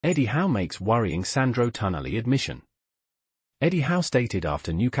Eddie Howe makes worrying Sandro Tonali admission. Eddie Howe stated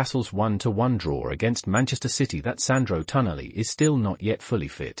after Newcastle's 1-1 draw against Manchester City that Sandro Tonali is still not yet fully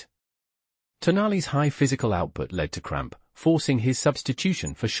fit. Tonali's high physical output led to cramp, forcing his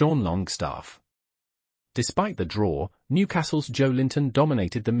substitution for Sean Longstaff. Despite the draw, Newcastle's Joelinton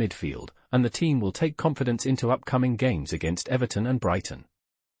dominated the midfield, and the team will take confidence into upcoming games against Everton and Brighton.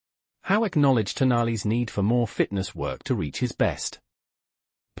 Howe acknowledged Tonali's need for more fitness work to reach his best.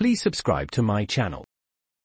 Please subscribe to my channel.